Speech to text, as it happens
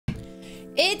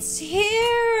It's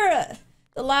here!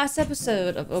 The last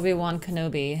episode of Obi Wan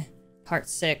Kenobi, part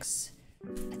 6.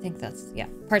 I think that's, yeah,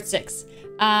 part 6.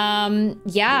 Yeah,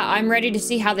 I'm ready to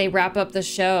see how they wrap up the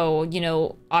show. You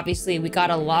know, obviously we got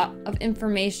a lot of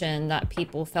information that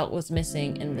people felt was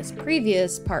missing in this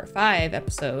previous part 5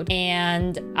 episode.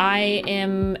 And I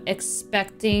am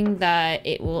expecting that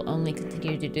it will only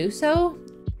continue to do so.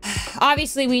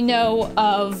 Obviously we know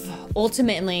of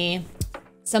ultimately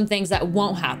some things that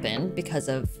won't happen because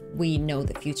of we know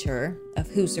the future of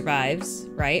who survives,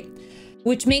 right?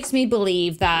 Which makes me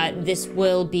believe that this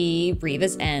will be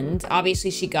Reva's end. Obviously,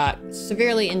 she got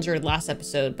severely injured last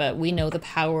episode, but we know the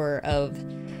power of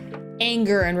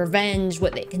anger and revenge,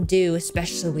 what they can do,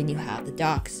 especially when you have the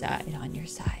dark side on your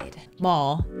side.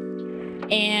 Maul.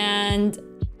 And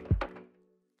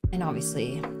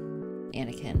obviously,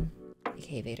 Anakin,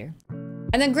 aka Vader.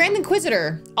 And then Grand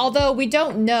Inquisitor. Although we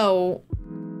don't know,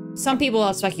 some people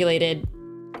have speculated,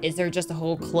 is there just a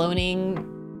whole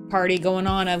cloning party going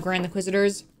on of Grand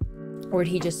Inquisitors, or did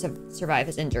he just survive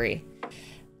his injury?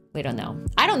 We don't know.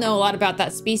 I don't know a lot about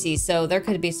that species, so there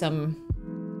could be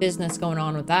some business going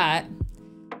on with that.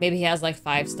 Maybe he has like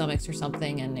 5 stomachs or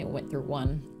something and it went through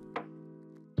one.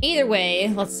 Either way,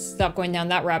 let's stop going down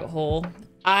that rabbit hole.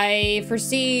 I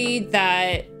foresee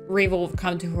that Reva will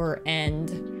come to her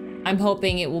end. I'm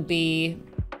hoping it will be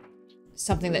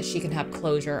something that she can have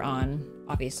closure on,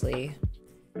 obviously.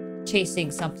 Chasing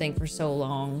something for so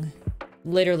long.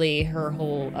 Literally, her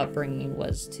whole upbringing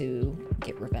was to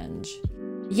get revenge.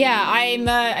 Yeah,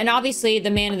 and obviously the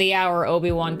man of the hour,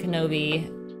 Obi Wan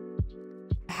Kenobi.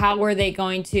 How are they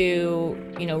going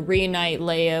to, you know, reunite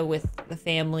Leia with the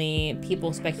family?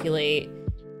 People speculate,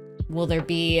 will there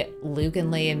be Luke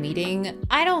and Leia meeting?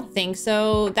 I don't think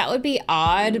so. That would be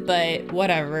odd, but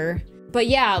whatever. But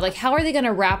yeah, like, how are they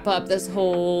gonna wrap up this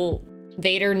whole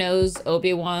Vader knows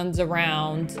Obi-Wan's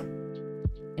around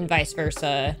and vice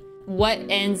versa? What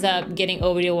ends up getting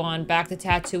Obi-Wan back to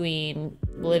Tatooine,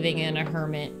 living in a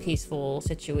hermit, peaceful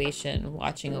situation,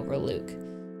 watching over Luke?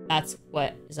 That's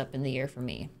what is up in the air for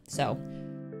me. So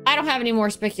I don't have any more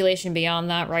speculation beyond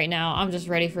that right now. I'm just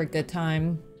ready for a good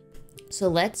time. So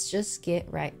let's just get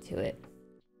right to it.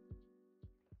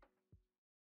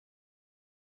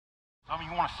 Something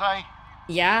you want to say?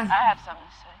 Yeah. I have something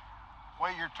to say.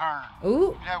 Wait your turn.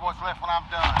 Ooh. You have what's left when I'm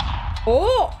done.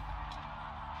 Oh!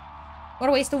 What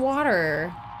a waste of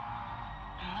water.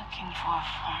 I'm looking for a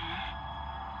farmer.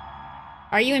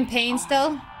 Are you in pain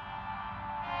still?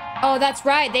 Oh, that's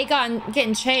right. They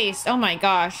getting chased. Oh my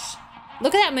gosh.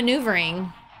 Look at that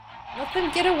maneuvering. Let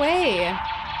them get away.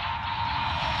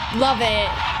 Love it.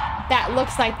 That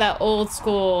looks like the old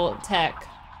school tech.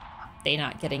 They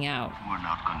not getting out. We're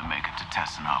not going to make it to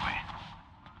Tessin, are we?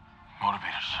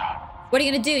 Motivator shot. What are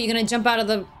you gonna do? You gonna jump out of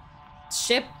the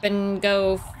ship and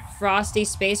go frosty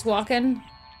spacewalking?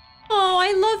 Oh,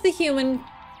 I love the human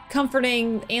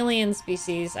comforting alien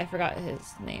species. I forgot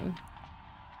his name.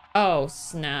 Oh,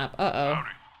 snap. Uh-oh. Howdy.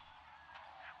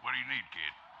 What do you need,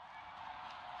 kid?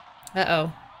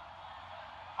 Uh-oh.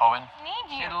 Owen?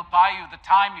 Need you. It'll buy you the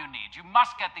time you need. You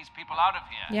must get these people out of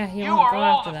here. Yeah, he You won't are go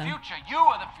all after the them. future. You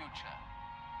are the future.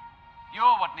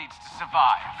 You're what needs to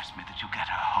survive. Promise me that you'll get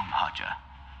her home, Hodger,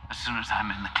 as soon as I'm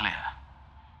in the clear.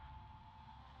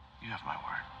 You have my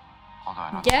word. Although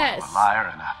I don't Yes. know I'm a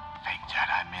liar and a fake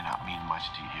Jedi may not mean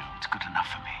much to you. It's good enough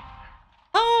for me.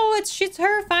 Oh, it's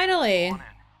her finally.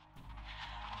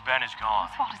 Ben is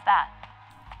gone. Whose fault is that?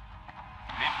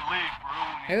 Need to leave, bro.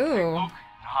 We need to Ooh. take Luke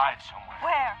and hide somewhere.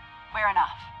 Where? Where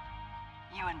enough?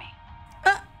 You and me.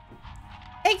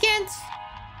 Against...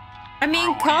 I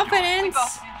mean, We confidence.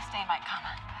 both knew this day might come.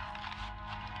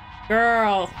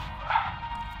 Girl.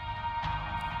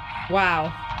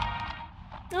 Wow.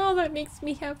 Oh, that makes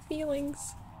me have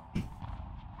feelings.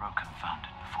 Roken found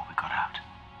it before we got out.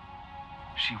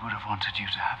 She would have wanted you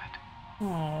to have it.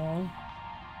 Oh.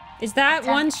 Is that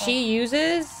one she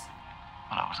uses?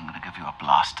 Well, I wasn't going to give you a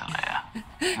blaster, Leia.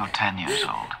 You're 10 years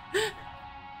old.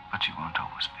 But you won't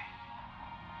always be.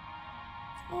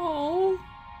 Oh.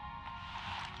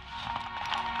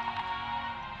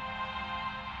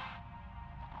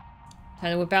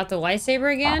 Time to whip out the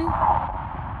lightsaber again?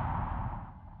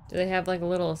 Do they have like a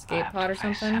little escape pod or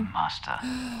Face something? him, Master.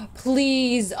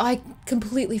 Please, I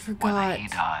completely Whether forgot. he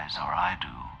dies or I do,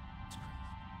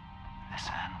 this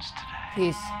ends today.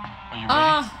 Please. Are you ready?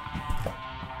 Ah,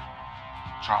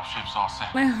 Dropship's all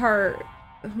set. my heart.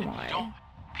 Why?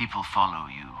 People follow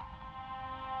you.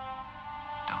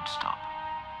 Don't stop.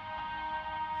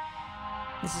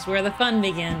 This is where the fun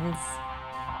begins.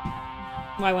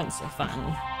 Well, I wouldn't say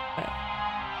fun, but...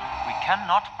 We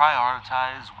cannot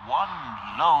prioritize one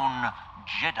lone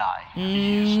Jedi.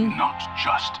 He is not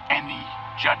just any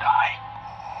Jedi.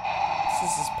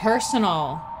 This is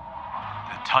personal.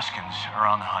 The Tuskens are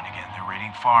on the hunt again. They're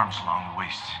raiding farms along the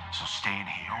waste. So stay in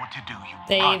here. You know what to do. You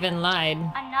They run. even lied.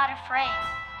 I'm not afraid.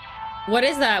 What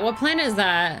is that? What planet is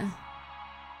that?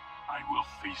 I will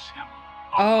face him.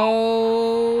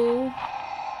 Oh.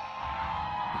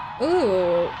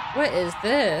 Ooh, what is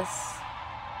this?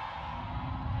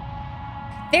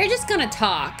 They're just gonna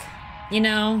talk, you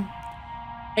know?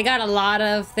 They got a lot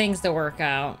of things to work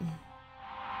out.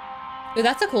 Ooh,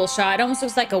 that's a cool shot. It almost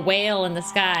looks like a whale in the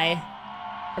sky.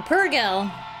 A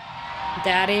Purrgil.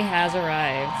 Daddy has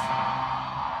arrived.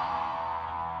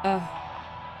 Oh.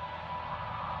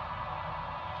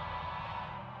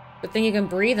 Good thing you can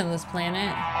breathe on this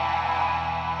planet.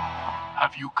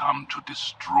 Have you come to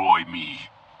destroy me,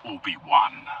 Obi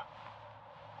Wan?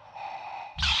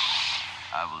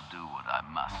 I will do what I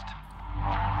must.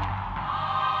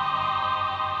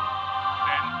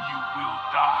 Then you will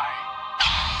die.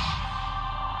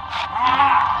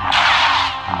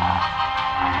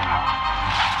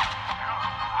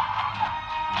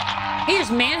 He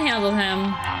just manhandled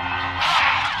him.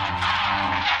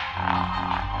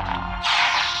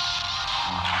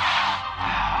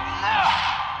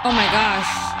 Oh my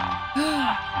gosh.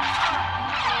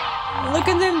 Look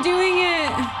at them doing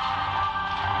it.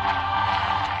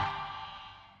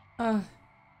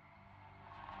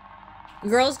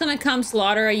 Girl's gonna come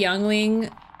slaughter a youngling.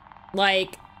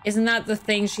 Like, isn't that the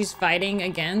thing she's fighting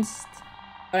against?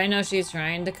 But I know she's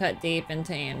trying to cut deep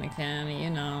into Anakin, you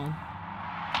know.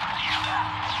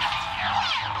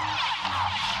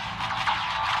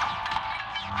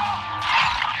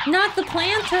 Not the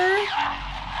planter.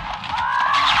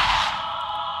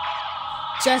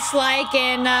 Just like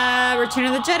in Return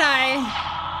of the Jedi.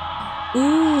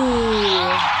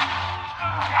 Ooh.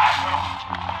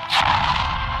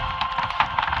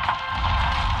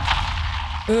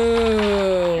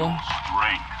 Ooh.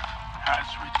 Strength has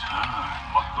returned,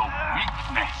 but the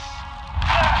weakness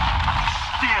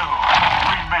still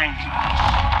remains.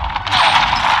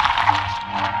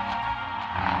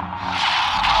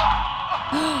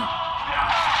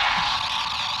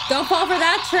 Don't fall for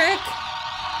that trick.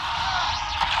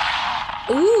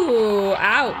 Ooh,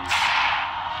 ouch.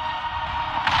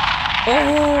 Oh.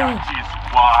 That is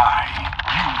why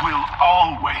you will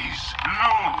always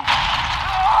lose.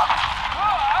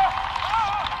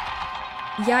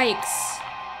 Yikes.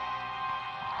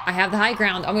 I have the high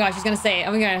ground. Oh my gosh, he's gonna say it.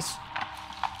 Oh my gosh.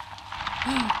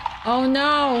 Oh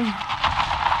no.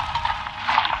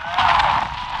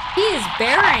 He is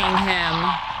burying him.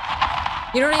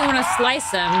 You don't even want to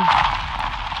slice him.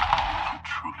 You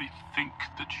truly think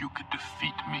that you could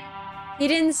defeat me? He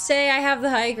didn't say I have the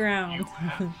high ground. You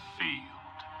have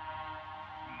failed,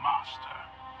 Master.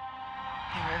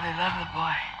 You really love the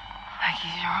boy. Like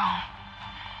he's your own.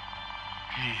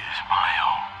 He is my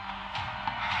own.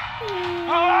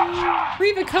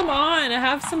 Reva, come on.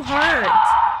 Have some heart.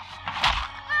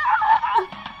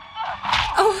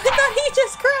 Oh, I thought he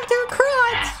just grabbed her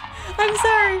crotch. I'm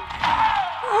sorry.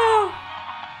 Oh.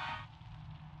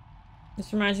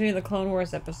 This reminds me of the Clone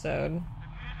Wars episode.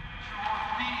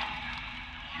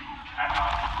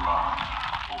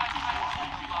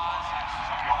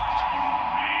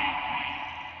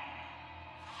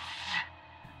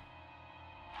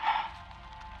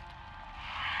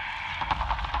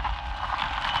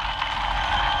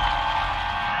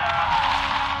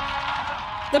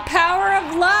 The power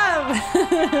of love!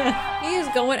 He is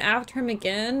going after him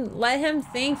again. Let him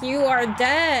think you are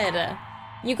dead.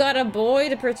 You got a boy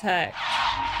to protect.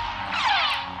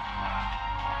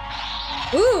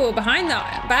 Ooh, behind the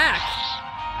back.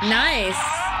 Nice.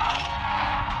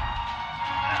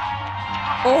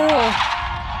 Oh.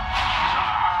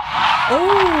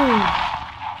 Oh.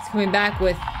 He's coming back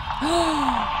with...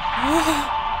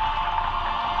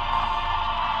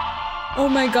 Oh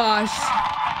my gosh.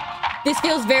 This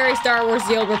feels very Star Wars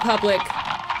The Old Republic.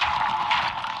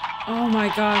 Oh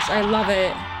my gosh, I love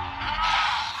it.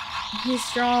 He's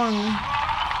strong.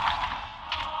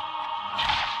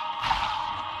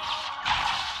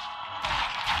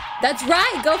 That's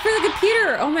right, go for the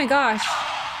computer. Oh my gosh.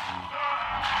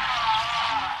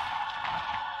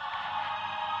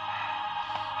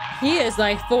 He is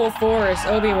like full force,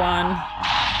 Obi-Wan.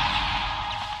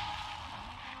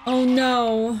 Oh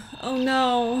no, oh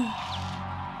no.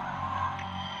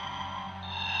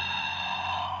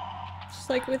 Just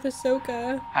like with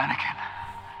Ahsoka. Anakin.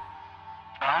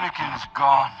 Anakin's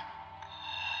gone.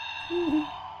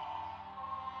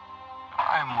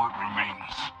 I'm what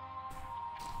remains.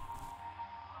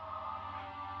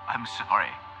 I'm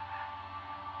sorry.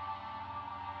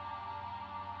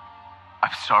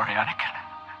 I'm sorry, Anakin.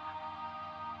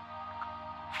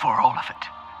 For all of it.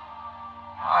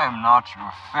 I am not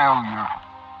your failure,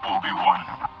 Obi-Wan.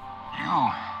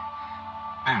 You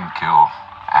didn't kill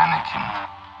Anakin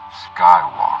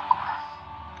Skywalker.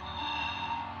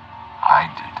 I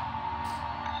did.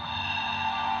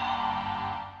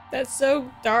 That's so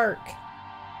dark.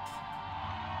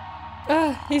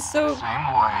 He's so Same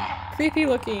way, creepy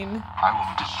looking. I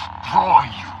will destroy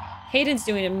you. Hayden's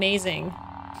doing amazing.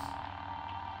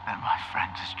 Then my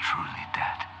friend is truly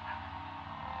dead.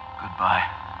 Goodbye,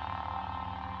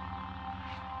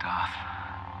 Darth.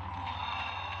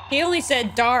 He only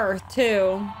said Darth,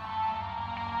 too.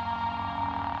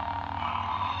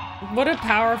 What a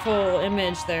powerful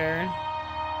image there.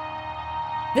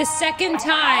 The second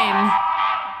time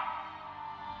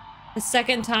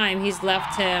he's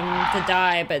left him to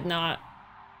die, but not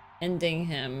ending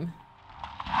him.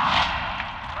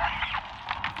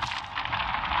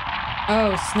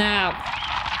 Oh, snap.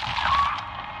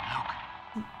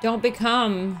 Luke. Don't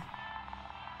become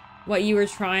what you were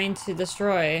trying to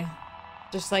destroy.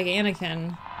 Just like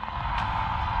Anakin.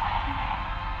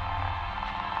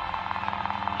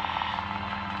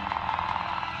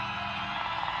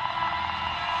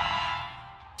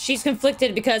 She's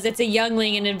conflicted because it's a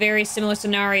youngling in a very similar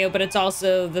scenario, but it's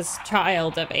also this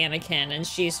child of Anakin, and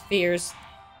she fears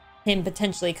him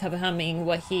potentially becoming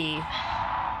what he...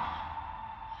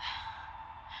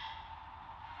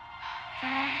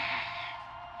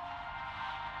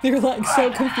 They're like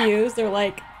so confused. They're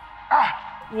like,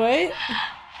 what?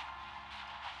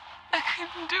 I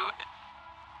couldn't do it.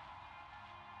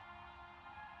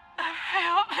 I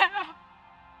failed him.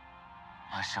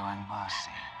 By showing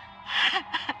mercy,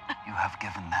 you have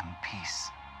given them peace.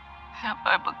 Have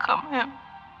I become him?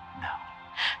 No.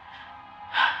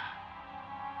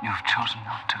 You have chosen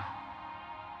not to.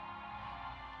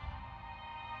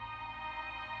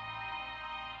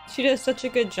 She does such a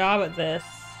good job at this,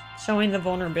 showing the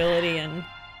vulnerability and...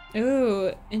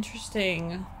 Ooh,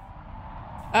 interesting.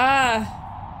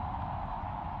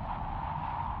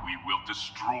 We will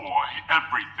destroy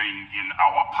everything in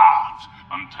our paths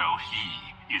until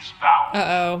he is found.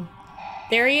 Uh-oh.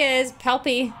 There he is,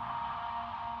 Palpy.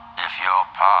 If your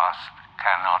past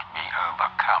cannot be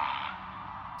overcome,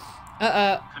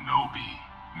 Kenobi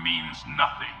means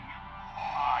nothing.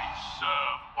 I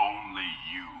serve only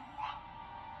you,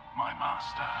 my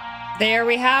master. There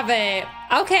we have it.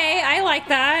 Okay, I like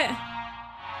that.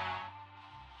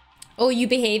 Oh, you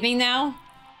behaving now?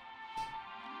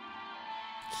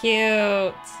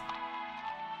 Cute.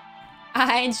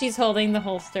 And she's holding the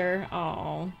holster.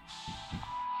 Oh.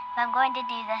 I'm going to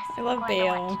do this. I love I'm going to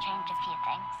Bale. want to change a few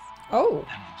things. Oh.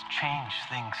 Then let's change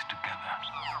things together.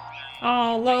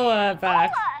 Oh, Lola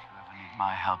back. If you ever need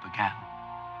my help again,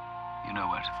 you know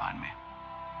where to find me.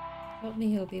 Help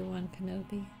me, Obi Wan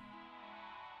Kenobi.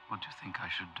 What do you think I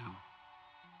should do?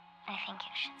 I think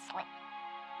you should sleep.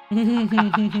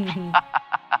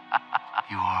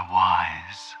 You are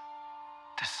wise,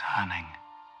 discerning,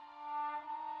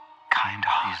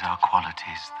 kind-hearted. These are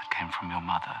qualities that came from your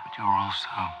mother, but you're also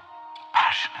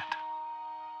passionate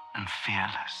and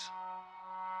fearless,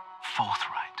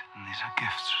 forthright, and these are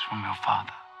gifts from your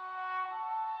father.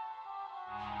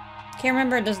 Can't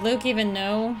remember, does Luke even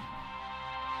know?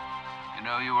 You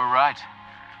know, you were right.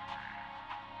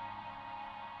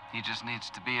 He just needs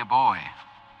to be a boy.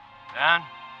 Dan?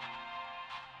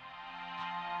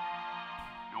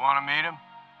 You want to meet him?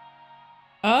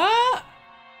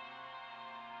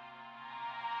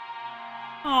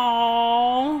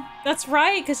 Oh, that's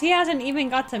right, because he hasn't even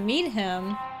got to meet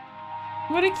him.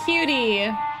 What a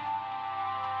cutie.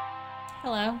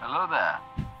 Hello. Hello there.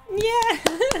 Yeah.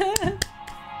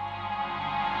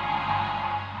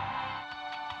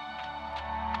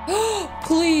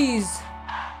 Please.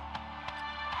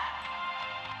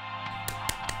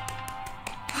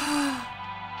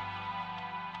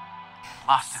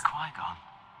 Master Qui-Gon.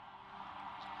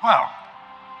 Well,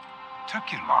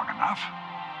 took you long enough.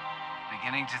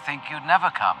 Beginning to think you'd never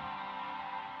come.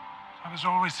 I was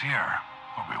always here,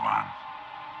 Obi-Wan.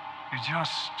 You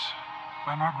just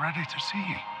were not ready to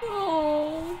see.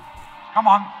 Oh. Come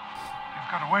on,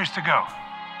 you've got a ways to go.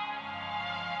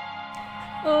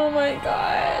 Oh my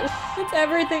gosh. It's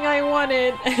everything I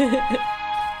wanted.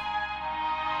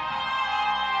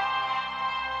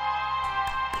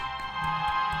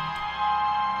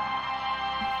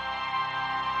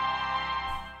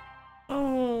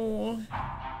 Oh.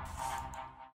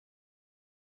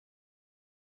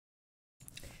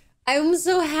 I'm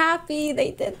so happy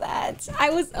they did that.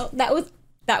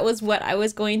 That was what I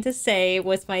was going to say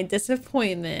was my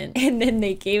disappointment, and then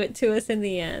they gave it to us in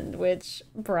the end, which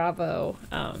bravo.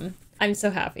 I'm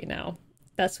so happy now.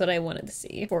 That's what I wanted to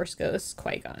see. Force Ghost,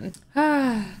 Qui-Gon.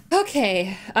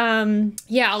 Okay.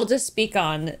 Yeah, I'll just speak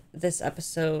on this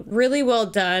episode. Really well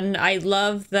done. I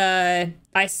love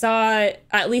I saw,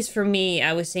 at least for me,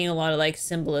 I was seeing a lot of like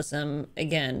symbolism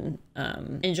again,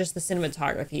 and just the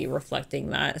cinematography reflecting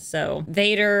that. So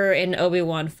Vader and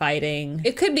Obi-Wan fighting.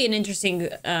 It could be an interesting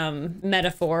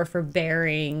metaphor for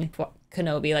burying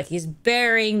Kenobi. Like he's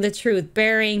burying the truth,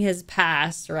 burying his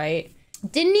past, right?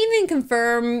 Didn't even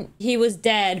confirm he was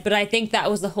dead, but I think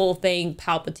that was the whole thing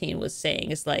Palpatine was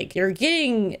saying. It's like, you're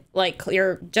getting, like,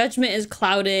 your judgment is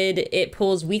clouded. It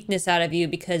pulls weakness out of you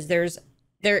because there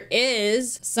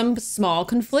is some small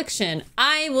confliction.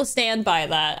 I will stand by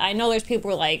that. I know there's people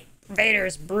who are like,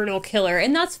 Vader's brutal killer,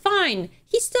 and that's fine.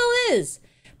 He still is.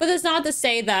 But that's not to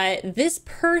say that this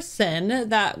person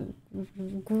that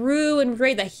grew and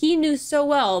great, that he knew so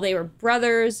well, they were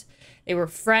brothers, they were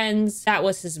friends, that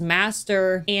was his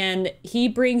master, and he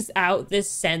brings out this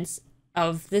sense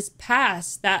of this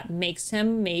past that makes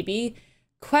him maybe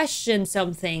question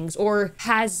some things or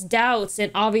has doubts.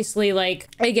 And obviously, like,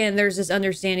 again, there's this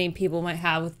understanding people might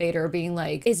have with Vader being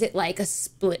like, is it like a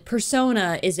split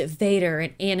persona? Is it Vader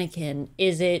and Anakin?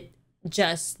 Is it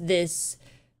just this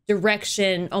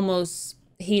direction, almost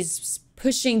he's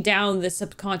pushing down the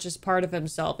subconscious part of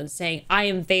himself and saying, I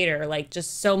am Vader, like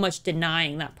just so much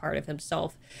denying that part of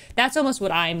himself. That's almost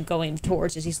what I'm going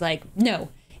towards, is he's like, no,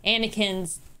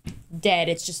 Anakin's dead,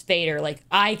 it's just Vader, like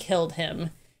I killed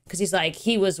him. Because he's like,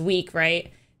 he was weak,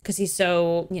 right? Because he's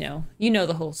so, you know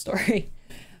the whole story.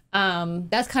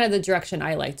 That's kind of the direction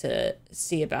I like to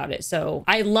see about it. So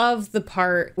I love the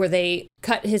part where they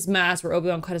cut his mask, where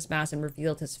Obi-Wan cut his mask and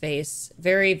revealed his face.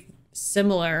 Very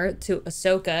similar to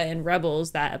Ahsoka in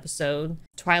Rebels, that episode,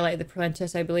 Twilight the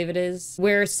Apprentice, I believe it is,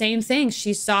 where same thing,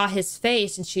 she saw his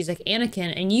face and she's like,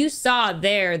 Anakin, and you saw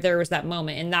there was that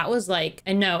moment, and that was like,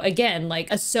 and no, again, like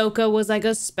Ahsoka was like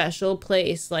a special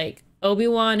place, like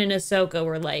Obi-Wan and Ahsoka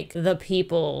were like the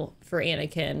people for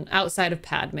Anakin, outside of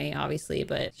Padme, obviously,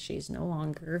 but she's no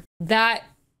longer. That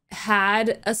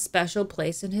had a special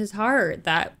place in his heart,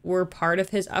 that were part of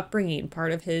his upbringing,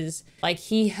 part of his, like,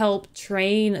 he helped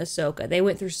train Ahsoka. They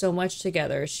went through so much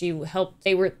together.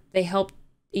 They helped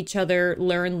each other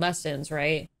learn lessons,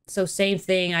 right? So same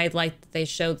thing, I like that they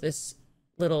showed this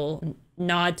little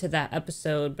nod to that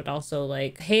episode, but also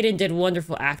like Hayden did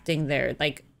wonderful acting there.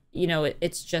 Like,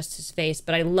 it's just his face,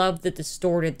 but I love the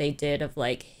distorted they did of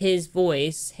like his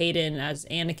voice, Hayden as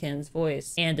Anakin's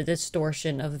voice, and the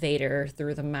distortion of Vader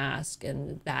through the mask,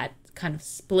 and that kind of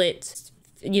split,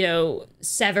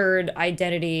 severed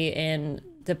identity and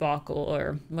debacle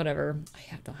or whatever.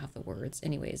 I don't have the words.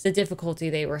 Anyways, the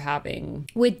difficulty they were having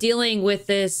with dealing with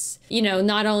this,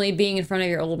 not only being in front of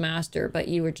your old master, but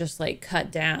you were just like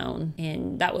cut down.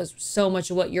 And that was so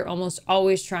much of what you're almost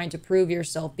always trying to prove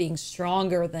yourself, being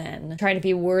stronger than, trying to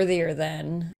be worthier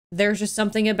than. There's just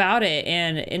something about it,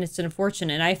 and it's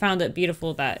unfortunate. And I found it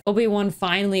beautiful that Obi-Wan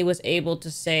finally was able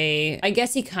to say, I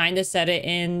guess he kind of said it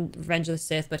in Revenge of the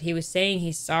Sith, but he was saying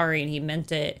he's sorry and he meant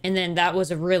it. And then that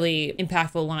was a really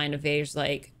impactful line of Vader's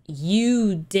like,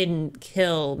 you didn't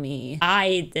kill me,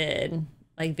 I did.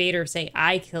 Like Vader saying,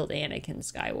 I killed Anakin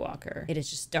Skywalker. It is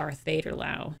just Darth Vader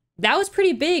now. That was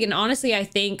pretty big, and honestly, I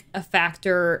think a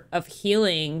factor of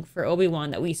healing for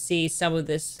Obi-Wan, that we see some of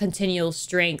this continual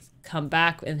strength come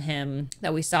back in him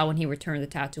that we saw when he returned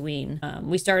to Tatooine.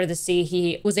 We started to see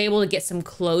he was able to get some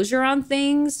closure on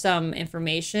things, some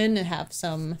information, and have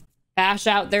some bash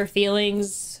out their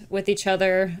feelings with each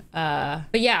other.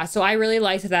 But yeah, so I really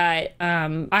liked that.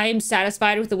 I'm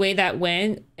satisfied with the way that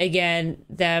went. Again,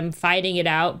 them fighting it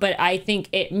out, but I think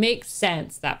it makes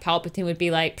sense that Palpatine would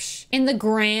be like, psh, in the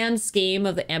grand scheme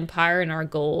of the Empire and our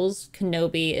goals,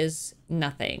 Kenobi is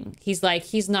nothing. He's like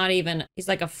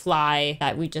a fly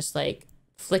that we just like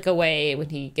flick away when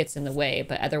he gets in the way.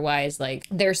 But otherwise, like,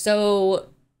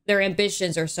 their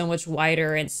ambitions are so much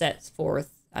wider and sets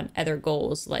forth on other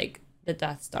goals like the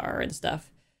Death Star and stuff.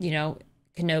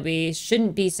 Kenobi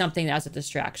shouldn't be something that's a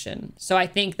distraction. So I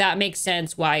think that makes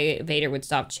sense why Vader would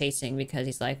stop chasing, because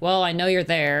he's like, well, I know you're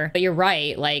there, but you're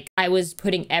right. Like, I was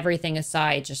putting everything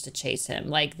aside just to chase him.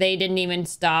 Like, they didn't even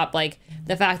stop. Like,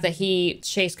 the fact that he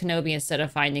chased Kenobi instead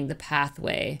of finding the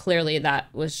pathway, clearly that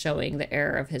was showing the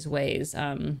error of his ways.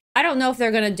 I don't know if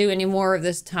they're going to do any more of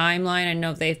this timeline. I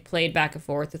know they've played back and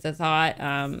forth with the thought.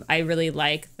 I really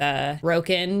like the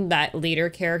Roken, that leader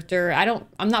character.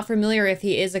 I'm not familiar if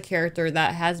he is a character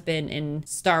that has been in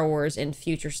Star Wars and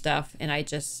future stuff, and I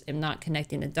just am not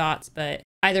connecting the dots. But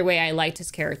either way, I liked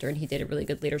his character, and he did a really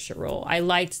good leadership role. I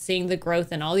liked seeing the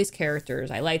growth in all these characters.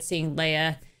 I liked seeing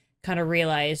Leia kind of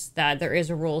realize that there is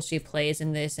a role she plays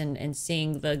in this, and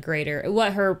seeing the greater,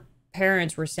 what her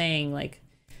parents were saying, like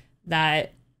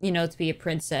that, you know, to be a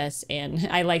princess. And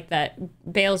I like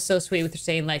that Bale's so sweet with her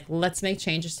saying, like, let's make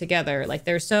changes together. Like,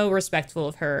 they're so respectful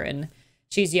of her, and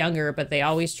she's younger, but they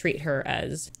always treat her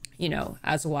as, you know,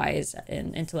 as wise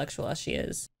and intellectual as she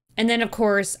is. And then, of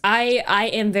course, I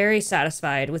am very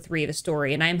satisfied with Reva's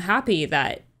story, and I'm happy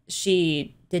that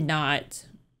she did not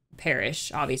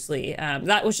perish, obviously.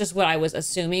 That was just what I was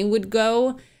assuming would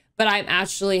go, but I'm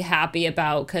actually happy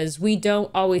about, because we don't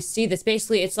always see this.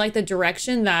 Basically, it's like the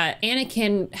direction that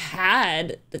Anakin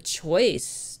had the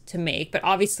choice to make, but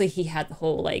obviously he had the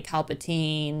whole like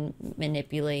Palpatine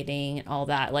manipulating and all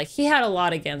that. Like, he had a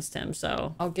lot against him,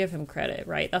 so I'll give him credit,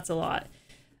 right? That's a lot.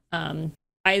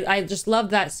 I just love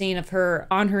that scene of her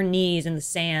on her knees in the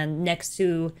sand next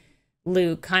to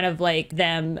Luke, kind of like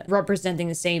them representing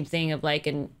the same thing of like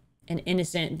an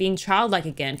innocent, being childlike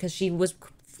again, because she was,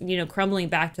 you know, crumbling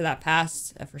back to that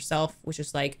past of herself, which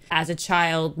is like as a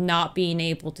child not being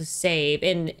able to save,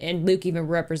 and Luke even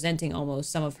representing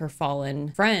almost some of her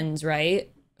fallen friends,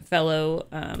 right, fellow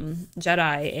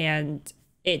Jedi, and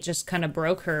it just kind of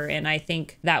broke her. And I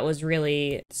think that was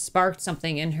really sparked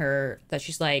something in her that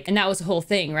she's like, and that was the whole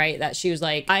thing, right, that she was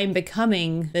like, I'm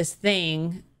becoming this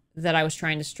thing that I was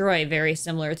trying to destroy, very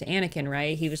similar to Anakin,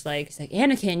 right? He's like,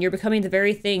 Anakin, you're becoming the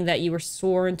very thing that you were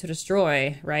sworn to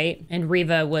destroy, right? And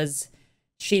Reva was,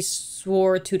 she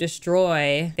swore to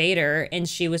destroy Vader, and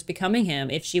she was becoming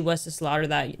him. If she was to slaughter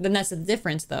that, then that's the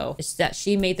difference, though. It's that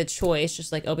she made the choice,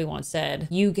 just like Obi Wan said.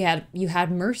 You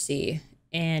had mercy,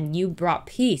 and you brought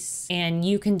peace, and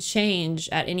you can change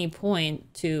at any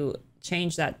point to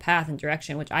change that path and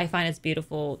direction, which I find is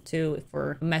beautiful too,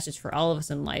 for a message for all of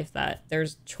us in life, that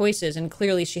there's choices. And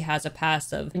clearly she has a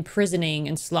past of imprisoning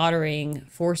and slaughtering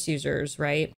Force users,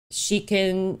 right? She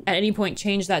can at any point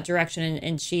change that direction,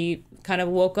 and she kind of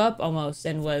woke up almost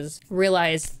and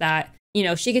realized that, you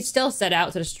know, she could still set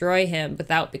out to destroy him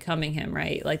without becoming him,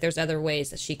 right? Like, there's other ways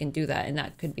that she can do that, and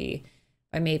that could be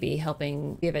by maybe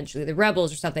helping eventually the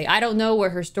rebels or something. I don't know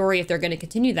where her story, if they're going to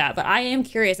continue that, but I am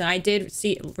curious, and I did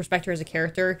respect her as a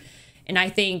character, and I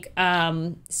think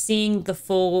seeing the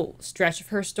full stretch of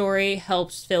her story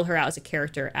helps fill her out as a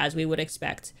character, as we would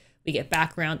expect. We get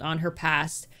background on her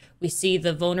past, we see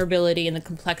the vulnerability and the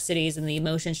complexities and the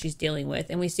emotions she's dealing with,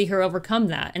 and we see her overcome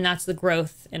that, and that's the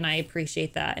growth, and I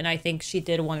appreciate that, and I think she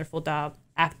did a wonderful job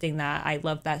acting that. I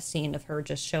love that scene of her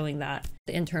just showing that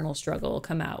the internal struggle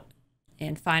come out,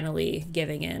 and finally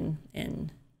giving in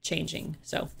and changing.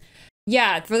 So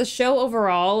yeah, for the show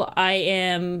overall, I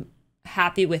am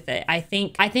happy with it. I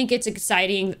think it's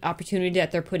exciting opportunity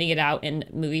that they're putting it out in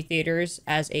movie theaters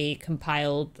as a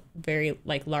compiled, very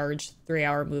like large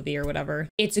 3-hour movie or whatever.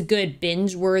 It's a good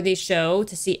binge worthy show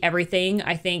to see everything.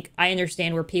 I think I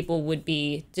understand where people would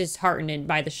be disheartened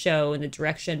by the show and the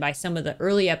direction, by some of the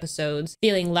early episodes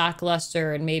feeling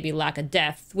lackluster and maybe lack of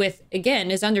depth, with, again,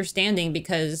 is understanding,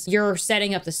 because you're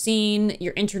setting up the scene,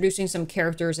 you're introducing some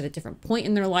characters at a different point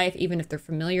in their life. Even if they're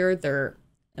familiar, they're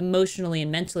emotionally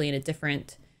and mentally in a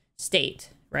different state,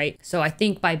 right? So I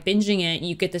think by binging it,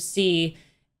 you get to see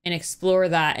and explore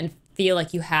that and feel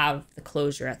like you have the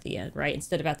closure at the end, right?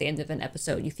 Instead of at the end of an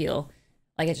episode, you feel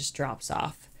like it just drops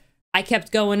off. I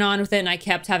kept going on with it, and I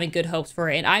kept having good hopes for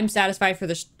it, and I'm satisfied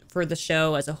for the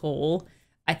show as a whole.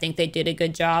 I think they did a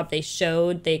good job. They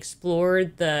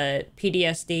explored the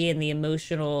PTSD and the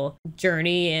emotional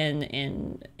journey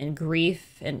and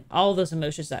grief and all those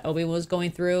emotions that Obi was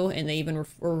going through, and they even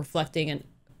were reflecting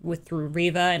through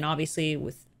Reva, and obviously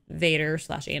with Vader /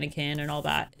 Anakin and all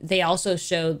that. They also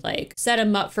showed, like, set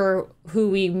him up for who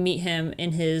we meet him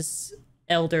in his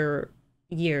elder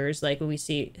years, like when we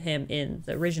see him in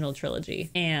the original trilogy.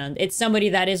 And it's somebody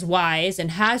that is wise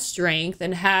and has strength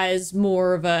and has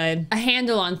more of a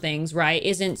handle on things, right?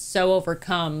 Isn't so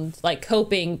overcome, like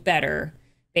coping better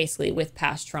basically with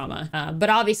past trauma. But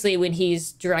obviously when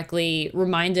he's directly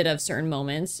reminded of certain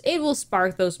moments, it will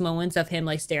spark those moments of him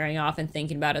like staring off and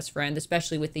thinking about his friend,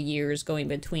 especially with the years going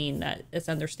between. That it's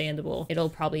understandable. It'll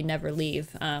probably never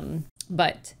leave.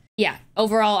 But yeah,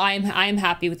 overall I'm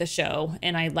happy with the show,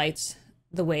 and I liked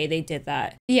the way they did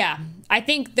that. Yeah, I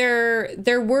think there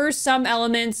were some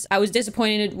elements I was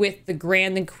disappointed with. The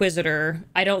Grand Inquisitor,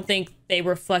 I don't think they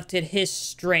reflected his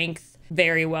strength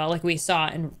very well, like we saw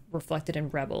and reflected in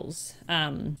Rebels.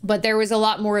 But there was a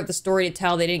lot more of the story to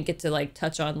tell. They didn't get to like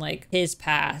touch on like his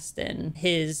past and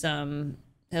his own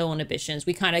inhibitions.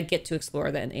 We kind of get to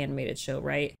explore that in the animated show,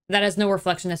 right? That has no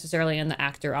reflection necessarily on the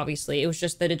actor, obviously. It was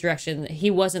just the direction. He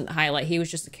wasn't the highlight. He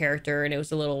was just a character, and it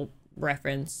was a little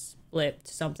reference blip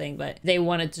to something, but they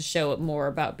wanted to show it more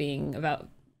about being about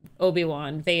Obi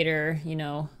Wan, Vader, you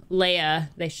know, Leia,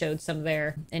 they showed some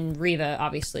there, and Reva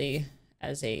obviously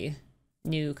as a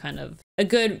new kind of a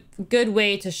good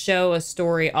way to show a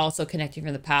story also connecting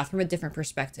from the past from a different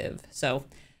perspective. So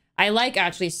I like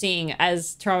actually seeing,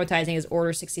 as traumatizing as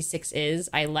Order 66 is,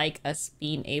 I like us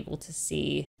being able to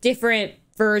see different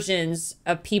versions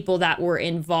of people that were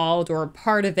involved or a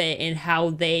part of it and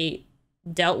how they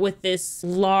dealt with this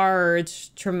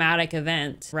large traumatic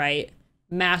event, right?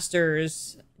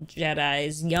 Masters,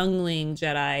 Jedis, youngling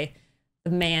Jedi,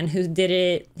 the man who did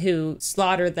it, who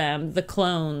slaughtered them, the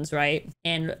clones, right?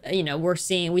 And, you know,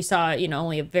 we saw, you know,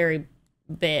 only a very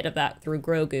bit of that through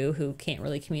Grogu, who can't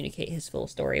really communicate his full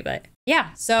story. But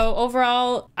yeah, so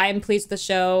overall, I'm pleased with the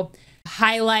show.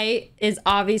 Highlight is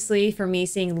obviously for me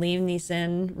seeing Liam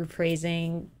Neeson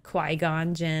reprising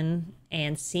Qui-Gon Jinn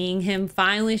and seeing him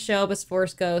finally show up as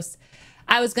Force Ghost.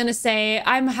 I was gonna say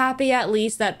I'm happy at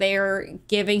least that they're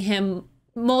giving him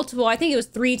multiple, I think it was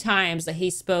 3 times that he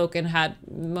spoke and had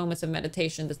moments of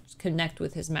meditation to connect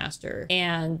with his master.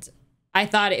 And I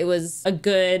thought it was a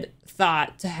good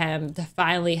thought to him to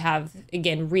finally have,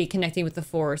 again, reconnecting with the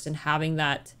Force and having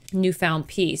that newfound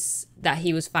peace that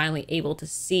he was finally able to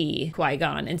see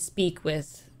Qui-Gon and speak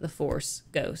with the Force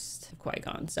ghost of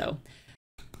Qui-Gon. So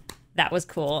that was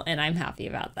cool, and I'm happy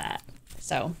about that.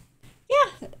 So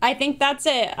yeah, I think that's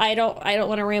it. I don't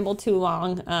want to ramble too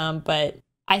long, but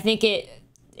I think it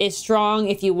is strong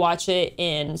if you watch it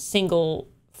in single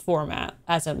format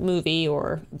as a movie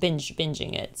or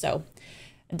binging it. So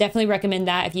definitely recommend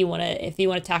that if you want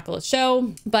to tackle a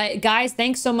show. But guys,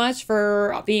 thanks so much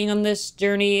for being on this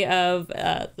journey of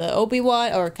the Obi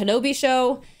Wan or Kenobi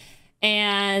show.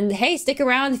 And hey, stick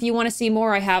around if you want to see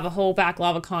more. I have a whole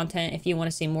backlog of content. If you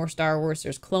want to see more Star Wars,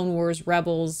 there's Clone Wars,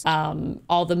 Rebels,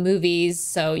 all the movies.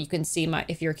 So you can see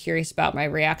if you're curious about my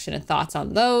reaction and thoughts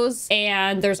on those.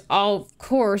 And there's of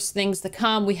course things to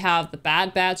come. We have the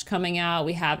Bad Batch coming out.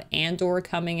 We have Andor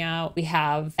coming out. We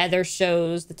have other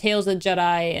shows, the Tales of the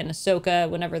Jedi and Ahsoka,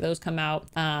 whenever those come out.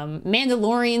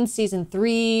 Mandalorian season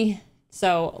 3.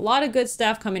 So a lot of good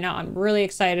stuff coming out. I'm really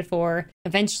excited for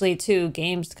eventually 2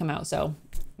 games to come out. So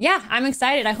yeah, I'm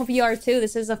excited. I hope you are too.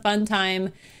 This is a fun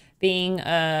time being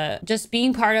just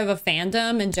being part of a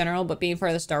fandom in general, but being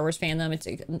part of the Star Wars fandom.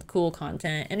 It's cool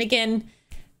content. And again,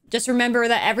 just remember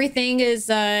that everything is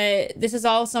this is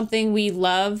all something we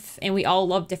love, and we all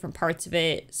love different parts of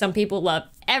it. Some people love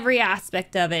every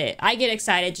aspect of it. I get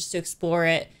excited just to explore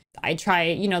it. I try,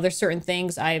 you know, there's certain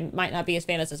things I might not be as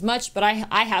fan of as much, but I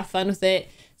have fun with it.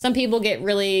 Some people get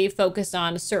really focused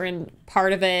on a certain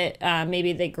part of it.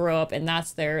 Maybe they grow up and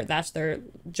that's their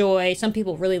joy. Some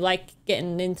people really like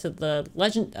getting into the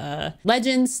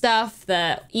legend stuff,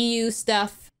 the EU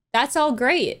stuff. That's all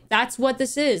great. That's what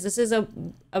this is. This is a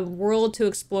world to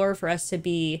explore for us to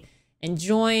be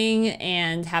enjoying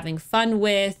and having fun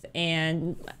with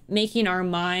and making our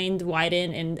mind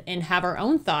widen and have our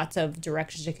own thoughts of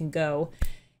directions it can go.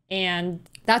 And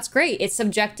that's great. It's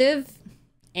subjective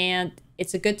and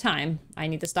it's a good time. I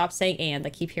need to stop saying and.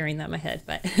 I keep hearing that in my head,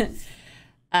 but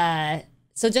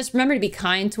so just remember to be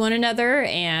kind to one another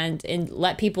and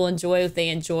let people enjoy what they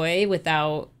enjoy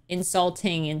without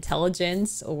insulting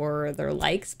intelligence or their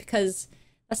likes, because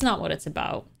that's not what it's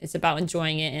about. It's about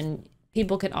enjoying it, and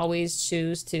people can always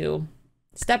choose to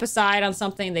step aside on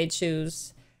something they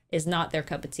choose is not their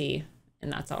cup of tea,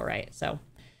 and that's all right. So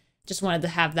just wanted to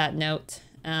have that note.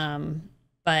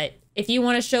 But if you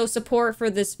want to show support for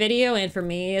this video and for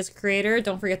me as a creator,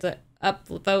 don't forget to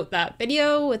upvote that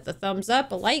video with a thumbs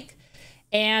up, a like.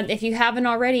 And if you haven't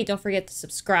already, don't forget to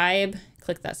subscribe.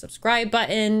 Click that subscribe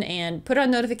button and put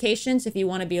on notifications if you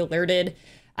want to be alerted.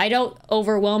 I don't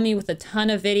overwhelm you with a ton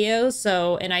of videos,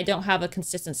 and I don't have a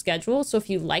consistent schedule. So if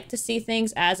you like to see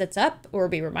things as it's up or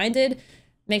be reminded,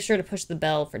 make sure to push the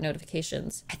bell for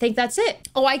notifications. I think that's it.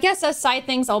 Oh, I guess as side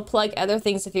things, I'll plug other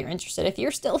things if you're interested. If you're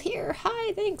still here,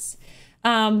 hi, thanks.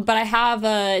 But I have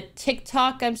a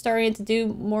TikTok I'm starting to do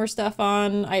more stuff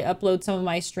on. I upload some of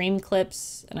my stream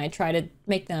clips and I try to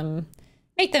make them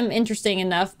interesting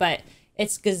enough, but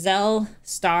it's Gaxelle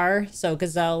Star. So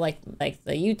Gaxelle like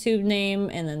the YouTube name,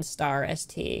 and then Star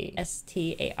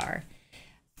S-T-A-R.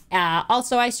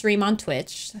 Also, I stream on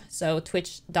Twitch, so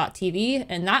twitch.tv,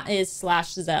 and that is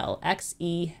 /Xelle,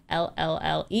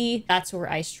 Xelle. That's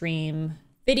where I stream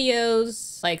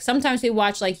videos. Like sometimes we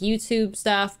watch like YouTube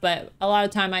stuff, but a lot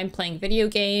of time I'm playing video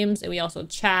games, and we also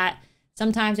chat.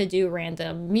 Sometimes I do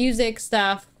random music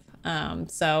stuff.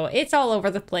 So it's all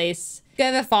over the place.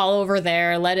 Give a follow over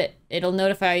there. It'll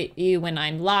notify you when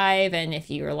I'm live, and if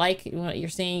you like what you're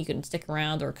seeing, you can stick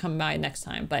around or come by next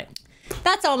time. But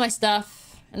that's all my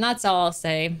stuff. And that's all I'll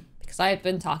say, because I've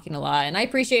been talking a lot, and I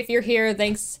appreciate if you're here.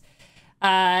 Thanks.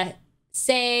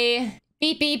 Say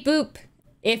beep beep boop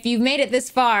if you've made it this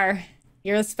far.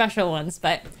 You're the special ones.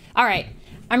 But all right,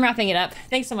 I'm wrapping it up.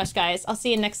 Thanks so much, guys. I'll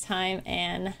see you next time,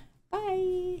 and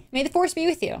bye. May the force be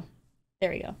with you.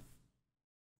 There we go.